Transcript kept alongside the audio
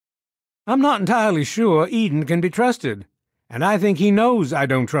I'm not entirely sure Eden can be trusted, and I think he knows I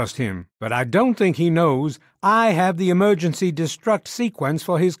don't trust him, but I don't think he knows I have the emergency destruct sequence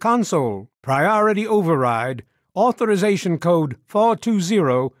for his console. Priority override, authorization code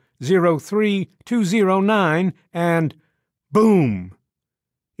 420-03209, and boom!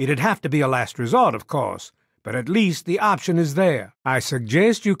 It'd have to be a last resort, of course, but at least the option is there. I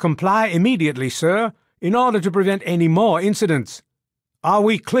suggest you comply immediately, sir, in order to prevent any more incidents. Are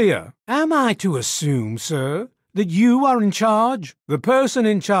we clear? Am I to assume, sir, that you are in charge? The person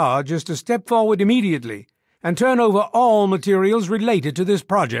in charge is to step forward immediately and turn over all materials related to this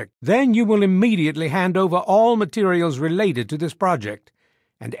project. Then you will immediately hand over all materials related to this project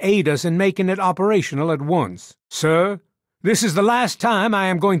and aid us in making it operational at once. Sir, this is the last time I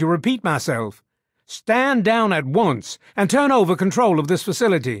am going to repeat myself. Stand down at once and turn over control of this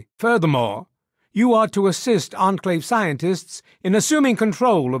facility. Furthermore, you are to assist Enclave scientists in assuming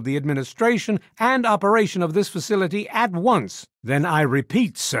control of the administration and operation of this facility at once. Then I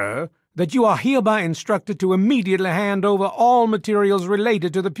repeat, sir, that you are hereby instructed to immediately hand over all materials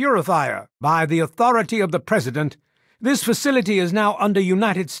related to the purifier. By the authority of the President, this facility is now under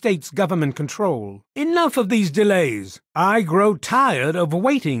United States government control. Enough of these delays. I grow tired of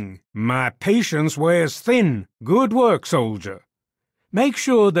waiting. My patience wears thin. Good work, soldier. Make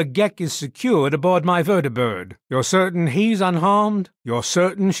sure the Gek is secured aboard my vertibird. You're certain he's unharmed? You're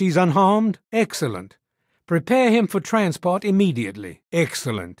certain she's unharmed? Excellent. Prepare him for transport immediately.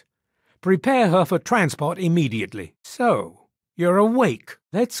 Excellent. Prepare her for transport immediately. So, you're awake.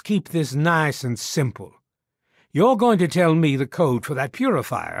 Let's keep this nice and simple. You're going to tell me the code for that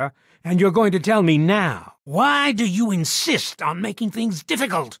purifier, and you're going to tell me now. Why do you insist on making things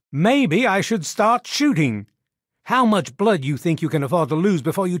difficult? Maybe I should start shooting. How much blood you think you can afford to lose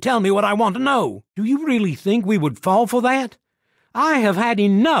before you tell me what I want to know? Do you really think we would fall for that? I have had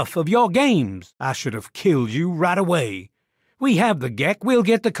enough of your games. I should have killed you right away. We have the Gek, we'll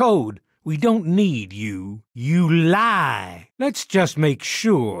get the code. We don't need you. You lie. Let's just make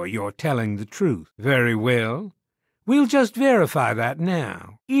sure you're telling the truth. Very well. We'll just verify that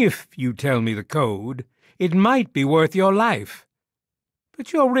now. If you tell me the code, it might be worth your life.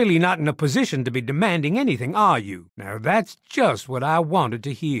 But you're really not in a position to be demanding anything, are you? Now that's just what I wanted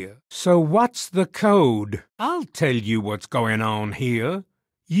to hear. So what's the code? I'll tell you what's going on here.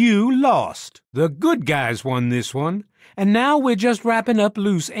 You lost. The good guys won this one, and now we're just wrapping up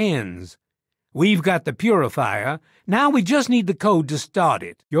loose ends. We've got the purifier. Now we just need the code to start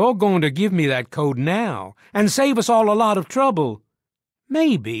it. You're going to give me that code now and save us all a lot of trouble.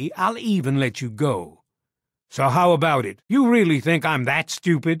 Maybe I'll even let you go. So how about it? You really think I'm that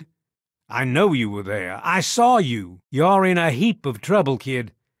stupid? I know you were there. I saw you. You're in a heap of trouble,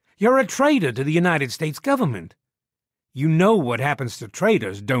 kid. You're a traitor to the United States government. You know what happens to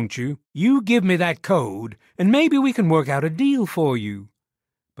traitors, don't you? You give me that code, and maybe we can work out a deal for you.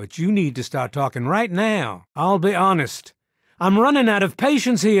 But you need to start talking right now. I'll be honest. I'm running out of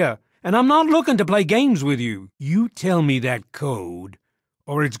patience here, and I'm not looking to play games with you. You tell me that code,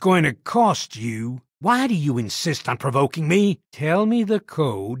 or it's going to cost you. Why do you insist on provoking me? Tell me the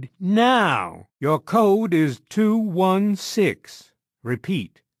code now. Your code is 216.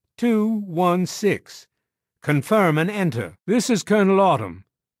 Repeat, 216. Confirm and enter. This is Colonel Autumn.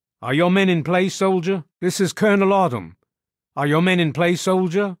 Are your men in place, soldier? This is Colonel Autumn. Are your men in place,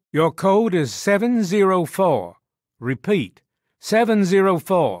 soldier? Your code is 704. Repeat,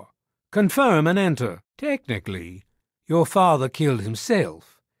 704. Confirm and enter. Technically, your father killed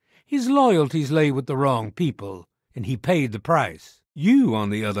himself. His loyalties lay with the wrong people, and he paid the price. You, on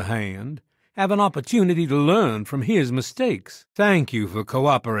the other hand, have an opportunity to learn from his mistakes. Thank you for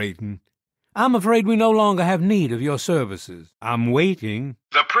cooperating. I'm afraid we no longer have need of your services. I'm waiting.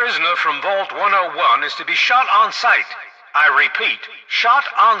 The prisoner from Vault 101 is to be shot on sight. I repeat, shot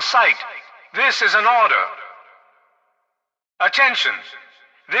on sight. This is an order. Attention.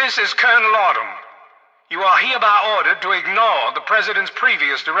 This is Colonel Autumn. You are hereby ordered to ignore the President's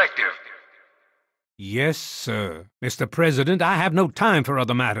previous directive. Yes, sir. Mr. President, I have no time for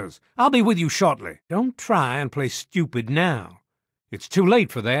other matters. I'll be with you shortly. Don't try and play stupid now. It's too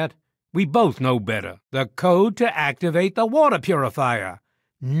late for that. We both know better. The code to activate the water purifier.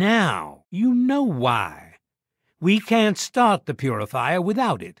 Now, you know why. We can't start the purifier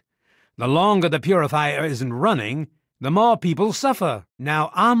without it. The longer the purifier isn't running, the more people suffer.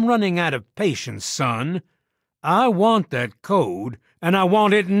 Now, I'm running out of patience, son. I want that code, and I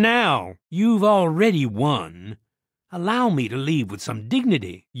want it now. You've already won. Allow me to leave with some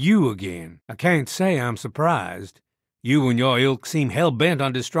dignity. You again. I can't say I'm surprised. You and your ilk seem hell-bent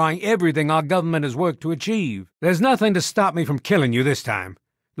on destroying everything our government has worked to achieve. There's nothing to stop me from killing you this time.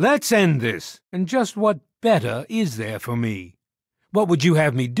 Let's end this. And just what better is there for me? What would you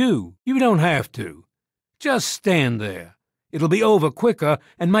have me do? You don't have to. Just stand there. It'll be over quicker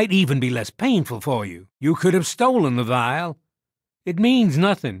and might even be less painful for you. You could have stolen the vial. It means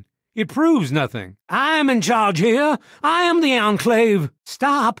nothing. It proves nothing. I am in charge here. I am the Enclave.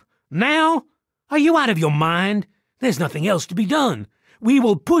 Stop. Now? Are you out of your mind? There's nothing else to be done. We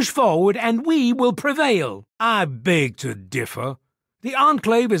will push forward and we will prevail. I beg to differ. The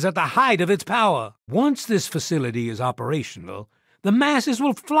Enclave is at the height of its power. Once this facility is operational, the masses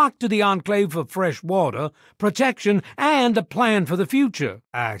will flock to the Enclave for fresh water, protection, and a plan for the future.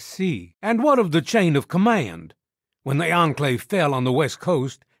 I see. And what of the chain of command? When the Enclave fell on the West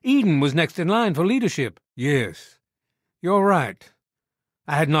Coast, Eden was next in line for leadership. Yes, you're right.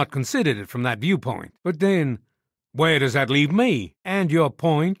 I had not considered it from that viewpoint. But then, where does that leave me? And your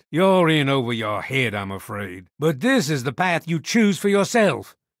point? You're in over your head, I'm afraid. But this is the path you choose for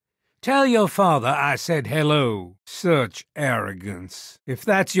yourself. Tell your father I said hello. Such arrogance. If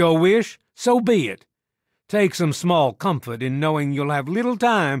that's your wish, so be it. Take some small comfort in knowing you'll have little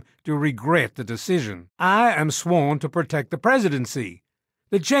time to regret the decision. I am sworn to protect the presidency.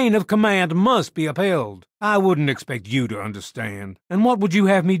 The chain of command must be upheld. I wouldn't expect you to understand. And what would you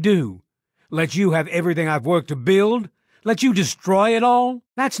have me do? Let you have everything I've worked to build? Let you destroy it all?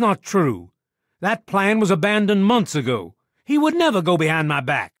 That's not true. That plan was abandoned months ago. He would never go behind my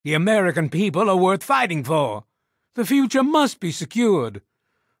back. The American people are worth fighting for. The future must be secured.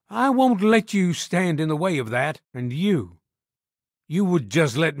 I won't let you stand in the way of that. And you would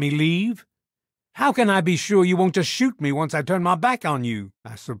just let me leave? How can I be sure you won't just shoot me once I turn my back on you?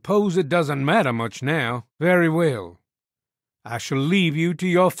 I suppose it doesn't matter much now. Very well. I shall leave you to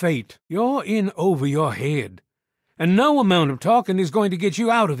your fate. You're in over your head, and no amount of talking is going to get you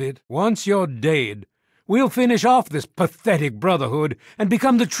out of it. Once you're dead, we'll finish off this pathetic brotherhood and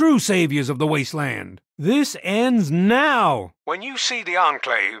become the true saviors of the wasteland. This ends now. When you see the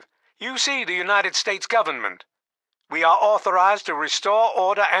Enclave, you see the United States government. We are authorized to restore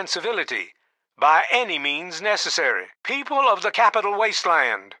order and civility by any means necessary. People of the capital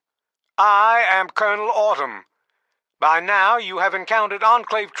wasteland, I am Colonel Autumn. By now you have encountered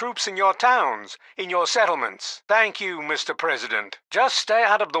Enclave troops in your towns, in your settlements. Thank you, Mr. President. Just stay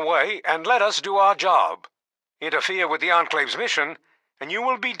out of the way and let us do our job. Interfere with the Enclave's mission, and you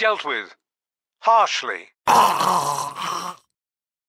will be dealt with harshly.